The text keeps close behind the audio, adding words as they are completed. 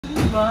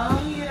Diba?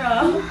 Ang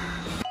hirap.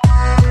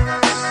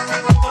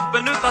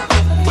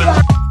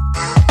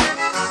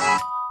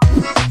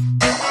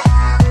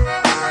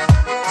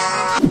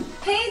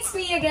 Hey, it's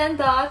me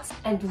again, Dots,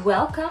 and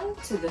welcome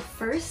to the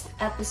first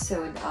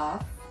episode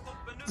of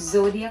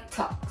ZODIAC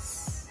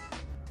Talks.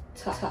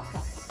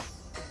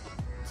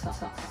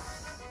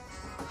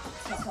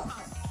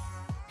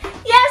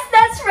 Yes,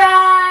 that's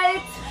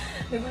right!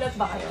 Nagulat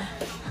ba kayo?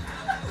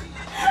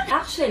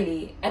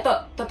 Actually,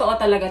 totoo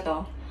talaga to.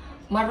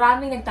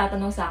 Maraming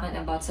nagtatanong sa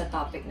akin about sa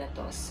topic na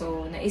to.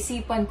 So,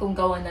 naisipan kong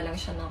gawa na lang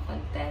siya ng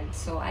content.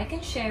 So, I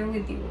can share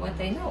with you what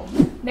I know.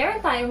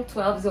 Meron tayong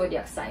 12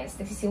 zodiac signs.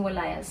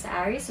 Nagsisimula yan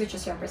sa Aries, which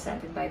is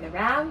represented by the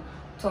Ram,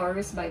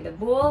 Taurus by the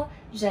Bull,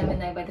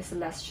 Gemini by the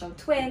Celestial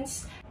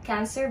Twins,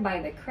 Cancer by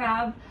the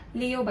Crab,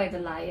 Leo by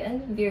the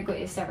Lion, Virgo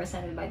is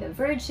represented by the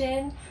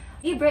Virgin,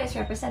 Libra is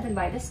represented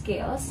by the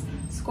Scales,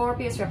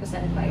 Scorpio is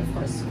represented by, of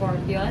course,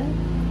 Scorpion,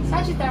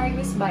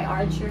 Sagittarius by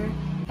Archer,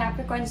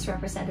 Capricorn is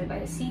represented by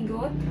the Sea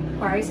Goat,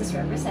 Aquarius is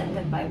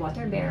represented by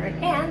Water Bearer,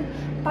 and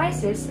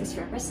Pisces is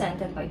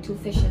represented by two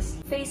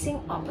fishes facing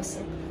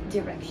opposite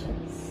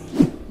directions.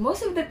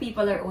 Most of the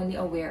people are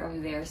only aware of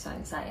their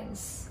sun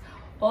signs.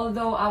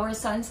 Although our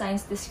sun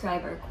signs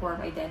describe our core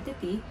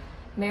identity,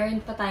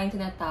 meron pa tayong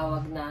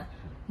tinatawag na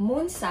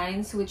moon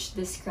signs, which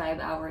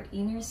describe our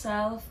inner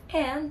self,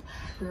 and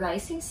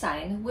rising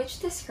sign, which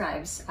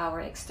describes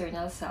our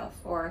external self,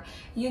 or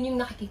yun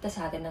yung nakikita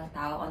sa atin ng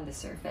tao on the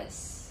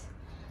surface.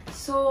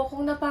 So,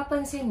 kung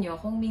napapansin nyo,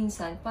 kung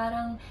minsan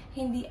parang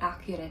hindi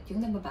accurate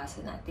yung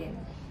nababasa natin.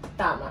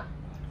 Tama.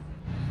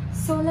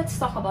 So, let's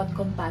talk about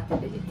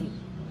compatibility.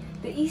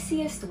 The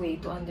easiest way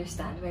to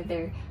understand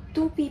whether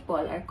two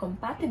people are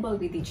compatible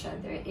with each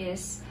other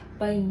is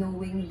by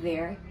knowing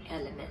their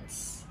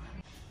elements.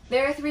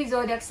 There are 3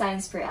 zodiac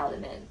signs per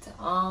element.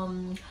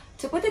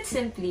 To put it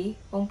simply,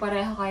 kung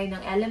pareho kayo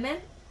ng element,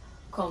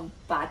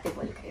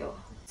 compatible kayo.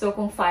 So,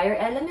 kung fire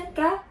element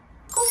ka,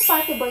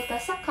 compatible ka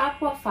sa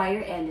kapwa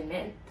fire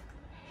element.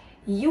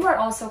 You are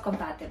also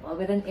compatible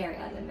with an air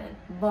element,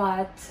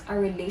 but a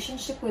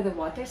relationship with a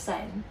water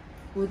sign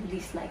would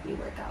least likely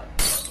work out.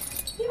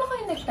 Di ba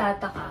kayo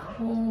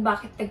nagtataka kung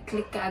bakit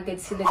nag-click ka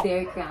agad sila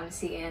Derek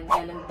Ramsey and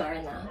Ellen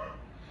Darna?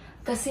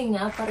 Kasi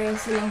nga, pareho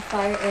silang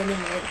fire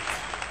element.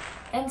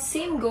 And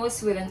same goes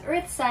with an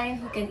earth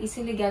sign who can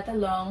easily get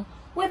along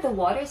with a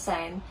water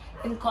sign,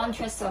 in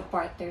contrast to a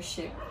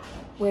partnership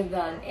with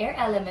an air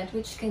element,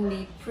 which can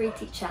be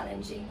pretty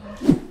challenging.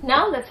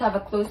 Now, let's have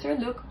a closer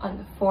look on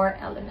the 4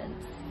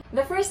 elements.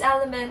 The first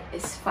element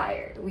is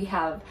fire. We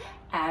have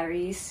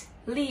Aries,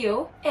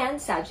 Leo, and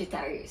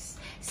Sagittarius.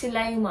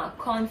 Sila yung mga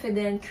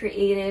confident,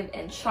 creative,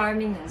 and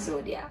charming ng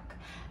zodiac.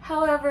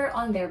 However,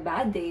 on their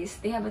bad days,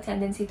 they have a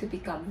tendency to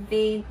become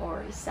vain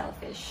or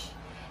selfish.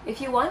 If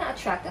you want to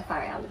attract a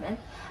fire element,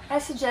 I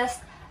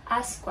suggest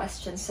ask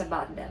questions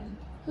about them.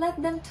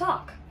 Let them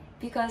talk,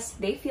 because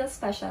they feel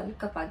special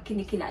kapag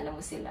kinikilala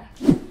mo sila.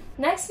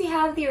 Next, we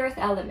have the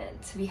earth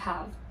element. We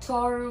have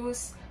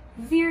Taurus,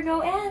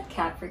 Virgo, and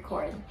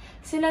Capricorn.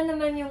 Sila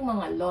naman yung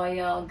mga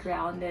loyal,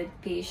 grounded,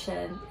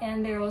 patient,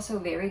 and they're also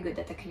very good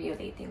at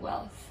accumulating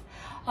wealth.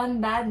 On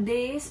bad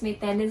days, may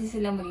tendency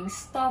silang maging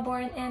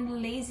stubborn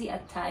and lazy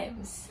at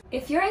times.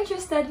 If you're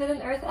interested with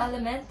an earth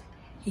element,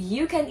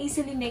 you can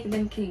easily make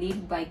them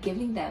kilig by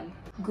giving them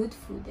good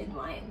food and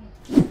wine.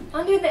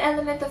 Under the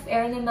element of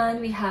air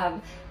naman, we have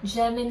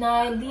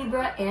Gemini,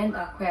 Libra, and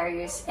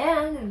Aquarius,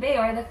 and they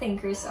are the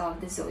thinkers of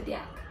the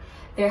zodiac.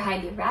 They're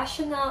highly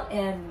rational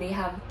and they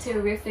have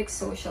terrific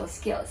social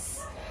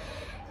skills.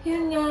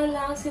 Yun nga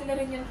lang, sila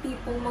rin yung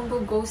tipong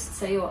mag-ghost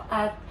sa'yo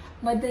at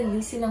madali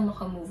silang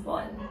makamove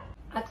on.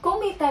 At kung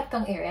may type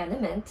kang air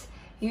element,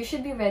 you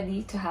should be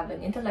ready to have an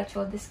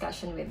intellectual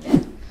discussion with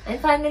them. And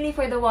finally,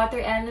 for the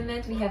water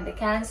element, we have the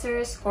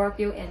Cancer,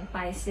 Scorpio, and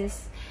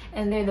Pisces,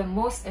 and they're the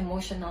most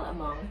emotional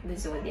among the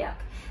zodiac.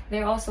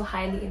 They're also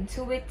highly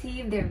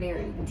intuitive, they're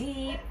very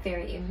deep,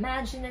 very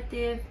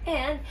imaginative,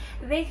 and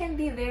they can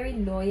be very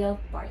loyal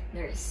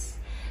partners.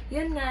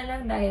 Yun nga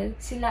lang, dahil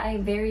sila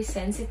ay very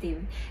sensitive,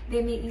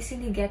 they may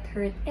easily get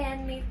hurt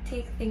and may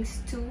take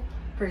things too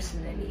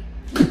personally.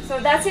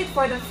 So that's it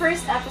for the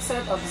first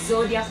episode of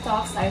Zodiac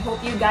Talks. I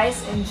hope you guys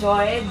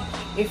enjoyed.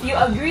 If you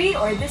agree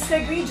or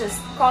disagree, just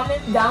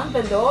comment down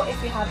below.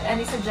 If you have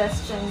any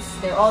suggestions,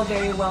 they're all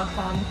very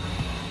welcome.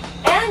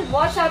 And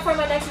watch out for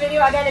my next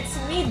video. Again, it's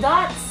me,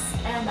 Dots,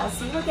 and I'll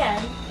see you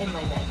again in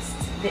my next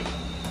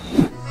video.